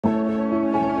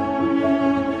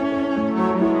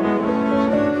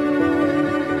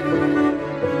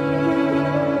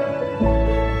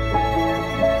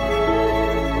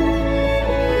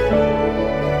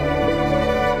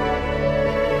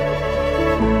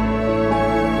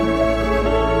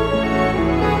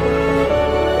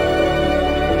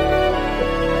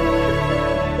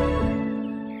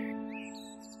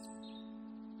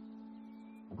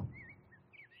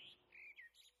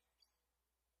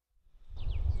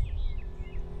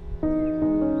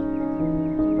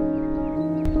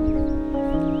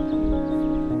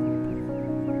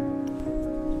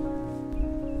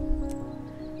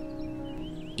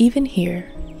Even here,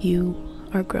 you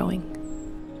are growing.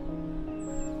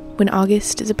 When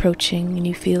August is approaching and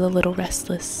you feel a little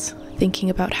restless, thinking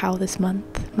about how this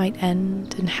month might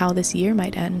end and how this year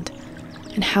might end,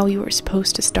 and how you are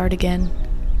supposed to start again,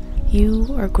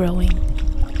 you are growing.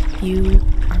 You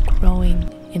are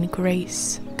growing in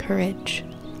grace, courage,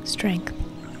 strength.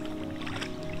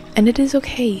 And it is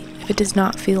okay if it does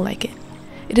not feel like it.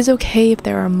 It is okay if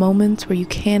there are moments where you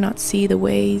cannot see the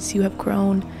ways you have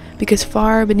grown, because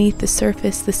far beneath the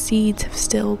surface the seeds have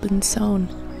still been sown.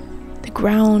 The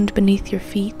ground beneath your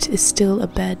feet is still a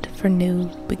bed for new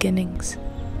beginnings.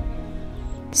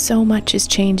 So much is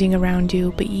changing around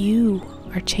you, but you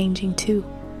are changing too.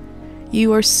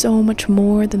 You are so much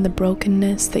more than the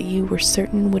brokenness that you were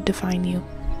certain would define you.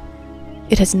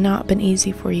 It has not been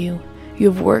easy for you. You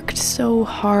have worked so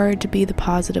hard to be the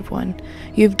positive one.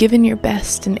 You have given your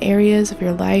best in areas of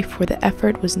your life where the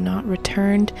effort was not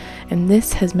returned, and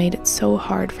this has made it so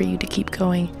hard for you to keep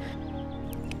going.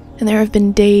 And there have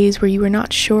been days where you were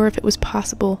not sure if it was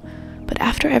possible, but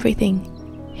after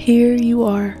everything, here you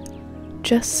are,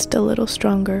 just a little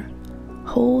stronger,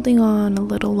 holding on a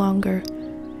little longer,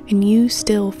 and you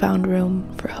still found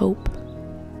room for hope.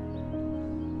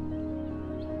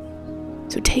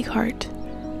 So take heart.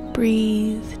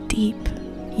 Breathe deep.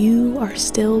 You are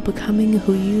still becoming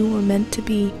who you were meant to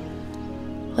be.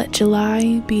 Let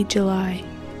July be July.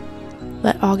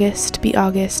 Let August be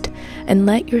August, and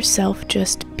let yourself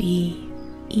just be,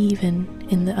 even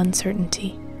in the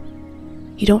uncertainty.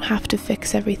 You don't have to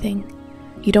fix everything.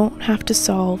 You don't have to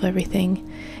solve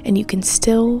everything, and you can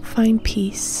still find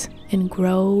peace and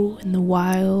grow in the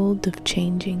wild of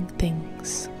changing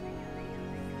things.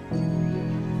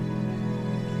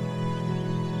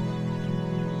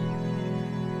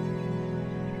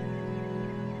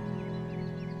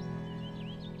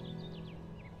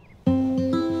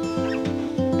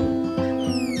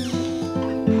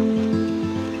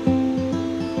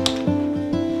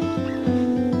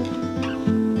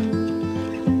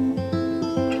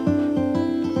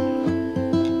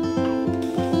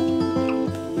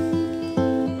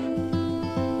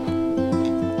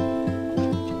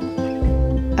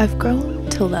 I've grown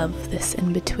to love this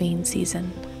in-between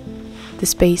season, the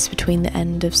space between the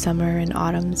end of summer and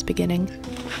autumn's beginning.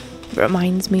 It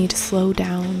reminds me to slow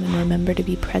down and remember to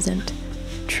be present,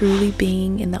 truly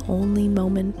being in the only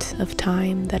moment of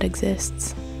time that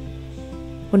exists.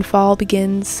 When fall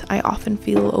begins, I often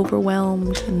feel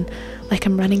overwhelmed and like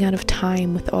I'm running out of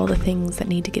time with all the things that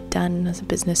need to get done as a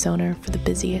business owner for the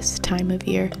busiest time of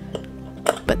year.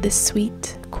 But this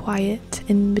sweet, quiet,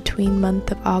 in-between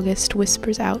month of August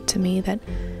whispers out to me that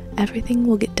everything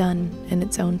will get done in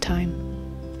its own time.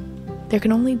 There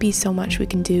can only be so much we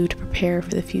can do to prepare for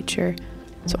the future,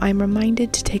 so I'm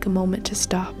reminded to take a moment to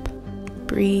stop,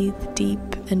 breathe deep,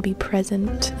 and be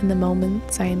present in the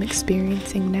moments I am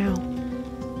experiencing now.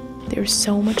 There is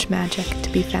so much magic to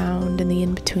be found in the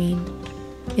in-between,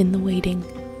 in the waiting.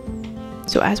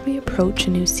 So as we approach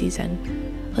a new season,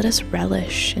 let us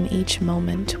relish in each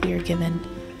moment we are given,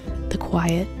 the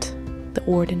quiet, the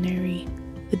ordinary,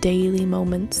 the daily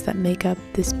moments that make up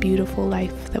this beautiful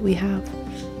life that we have,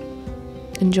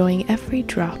 enjoying every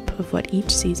drop of what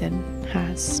each season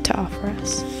has to offer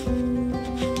us.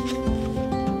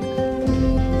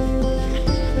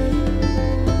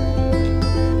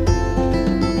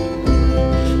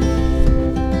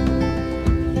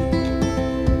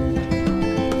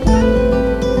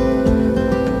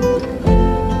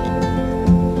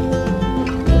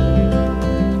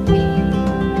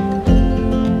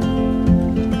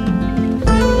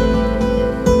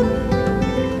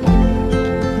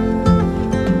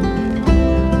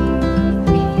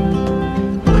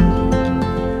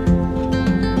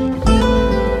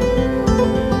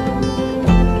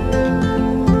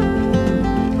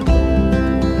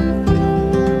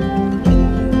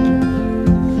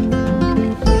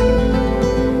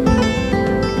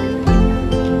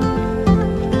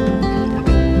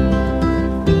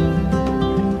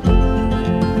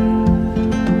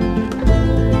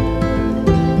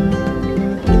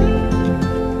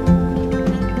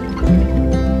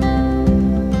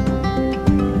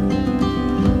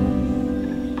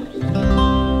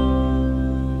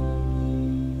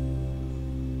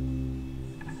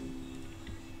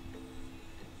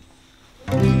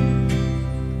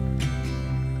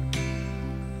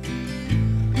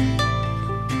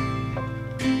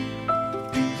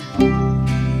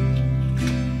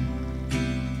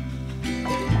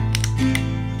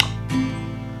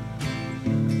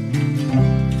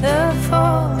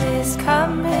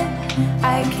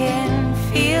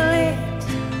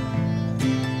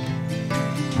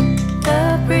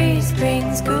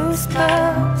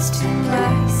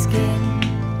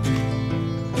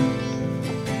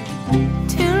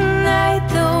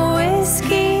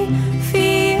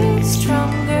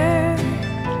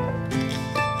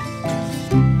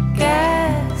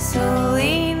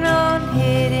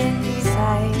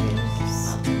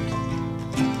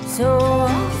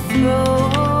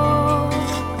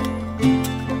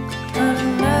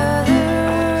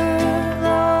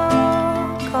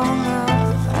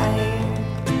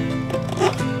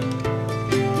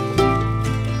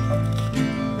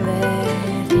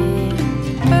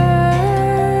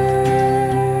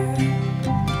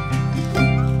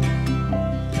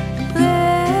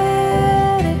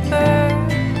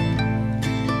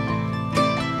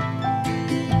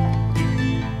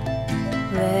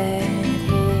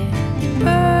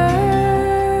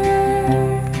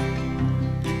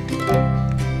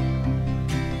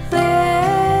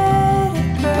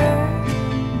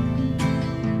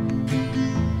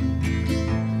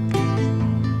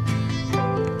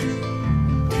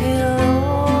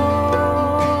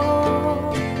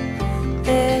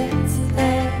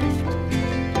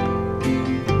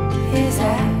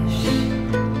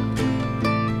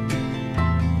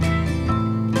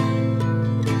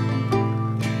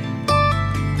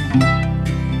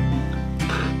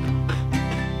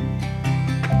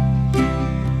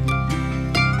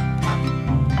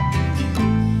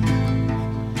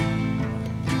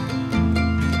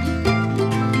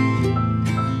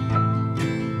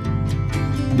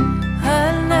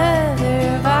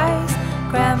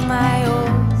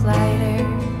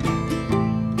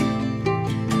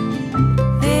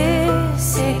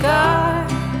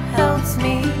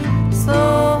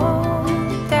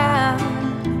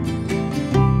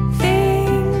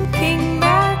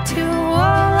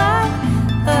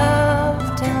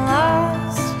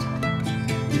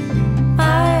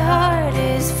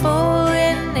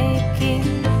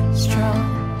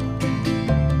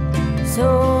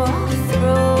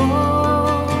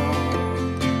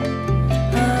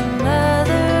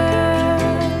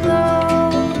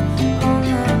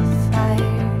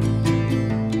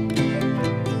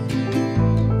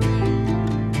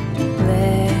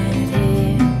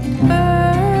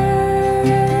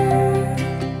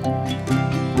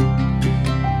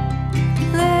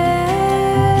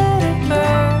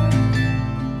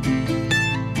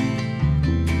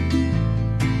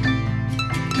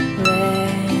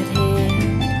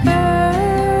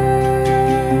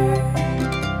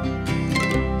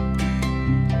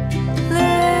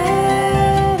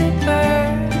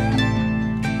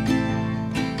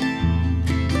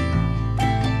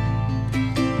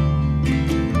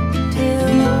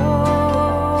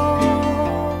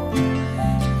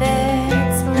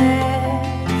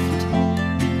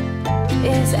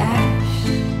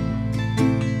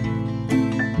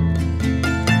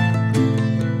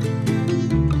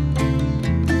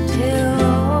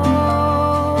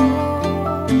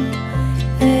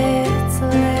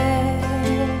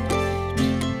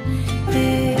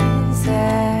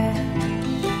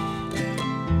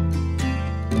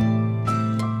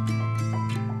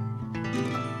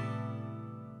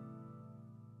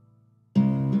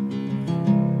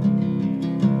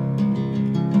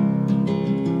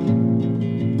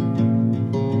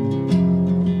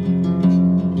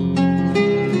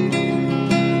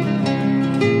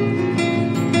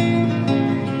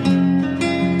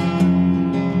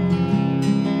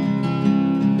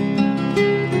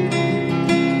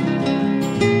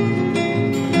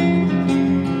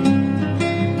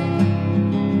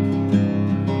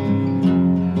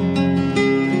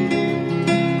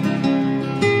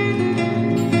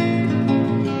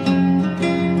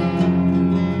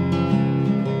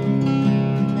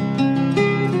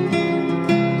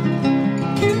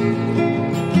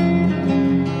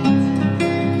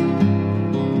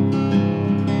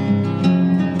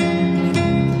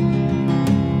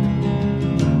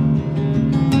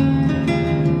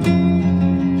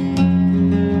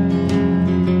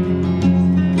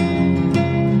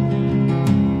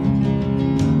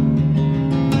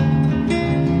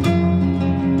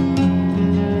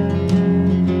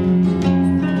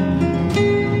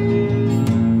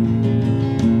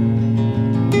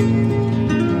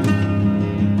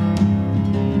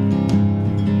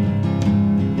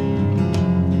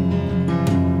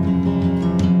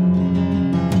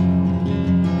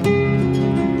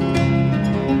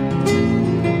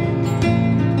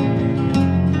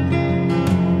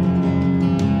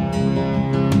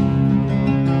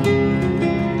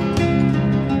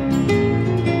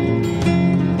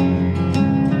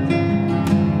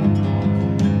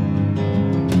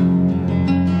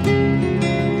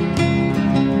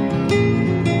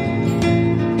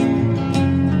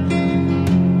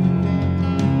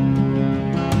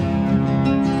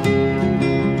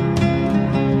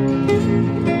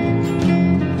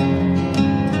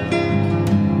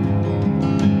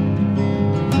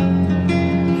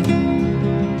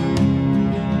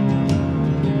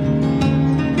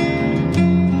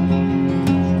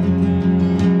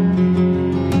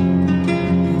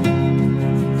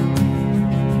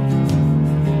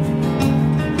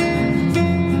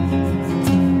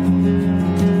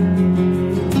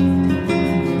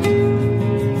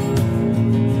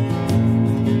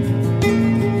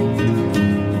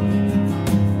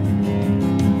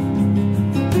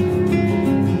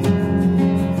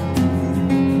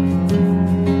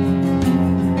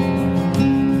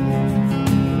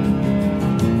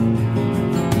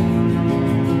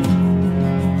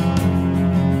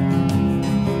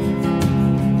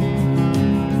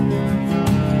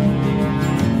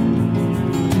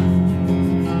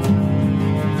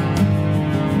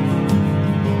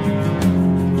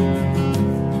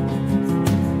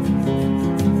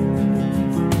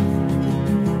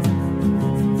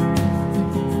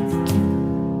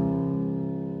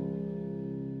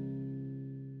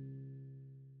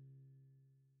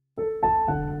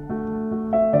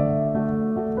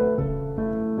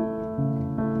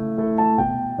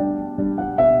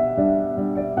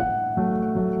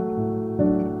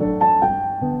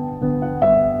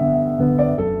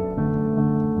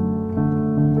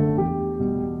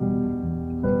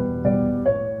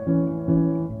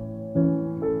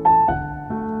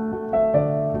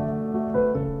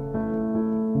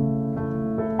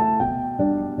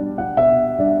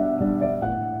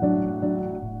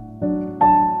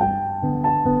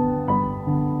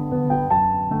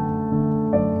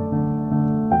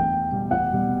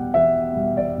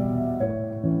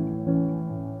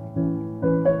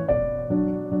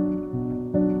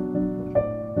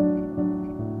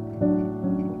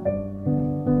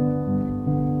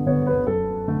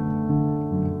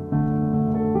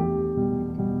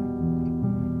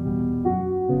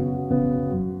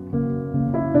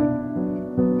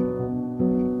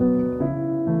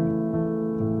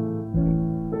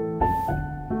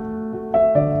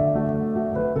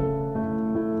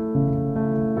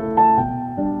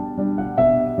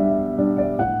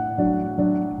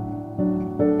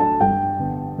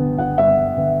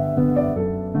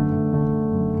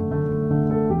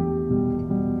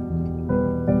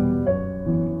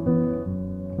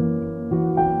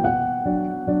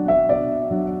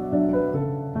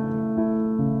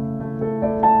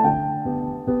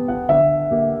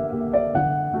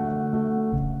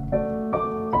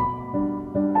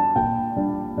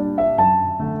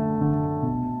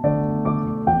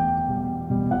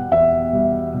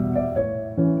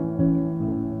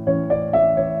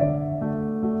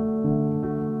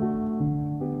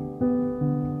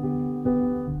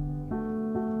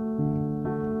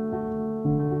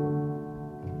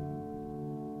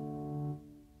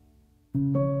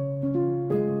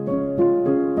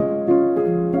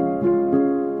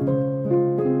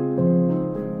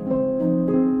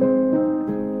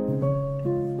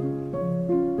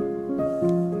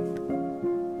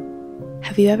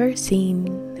 ever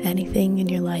seen anything in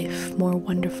your life more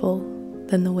wonderful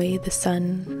than the way the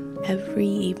sun every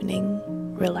evening,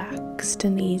 relaxed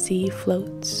and easy,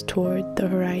 floats toward the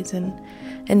horizon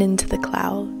and into the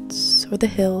clouds or the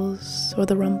hills or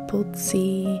the rumpled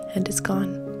sea and is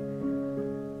gone?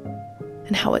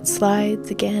 And how it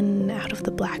slides again out of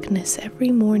the blackness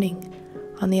every morning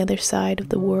on the other side of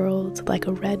the world like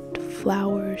a red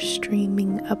flower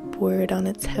streaming upward on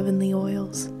its heavenly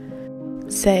oils,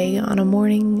 say on a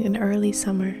morning in early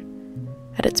summer,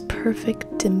 at its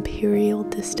perfect imperial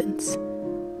distance.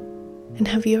 And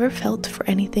have you ever felt for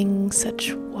anything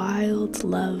such wild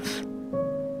love?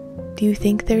 Do you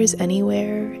think there is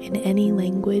anywhere in any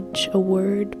language a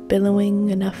word billowing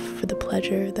enough for the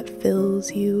pleasure that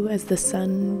fills you as the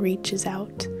sun reaches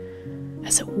out,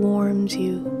 as it warms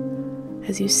you,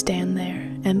 as you stand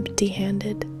there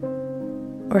empty-handed?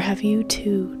 Or have you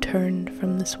too turned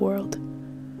from this world?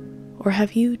 Or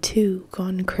have you too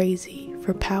gone crazy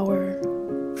for power,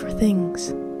 for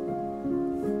things?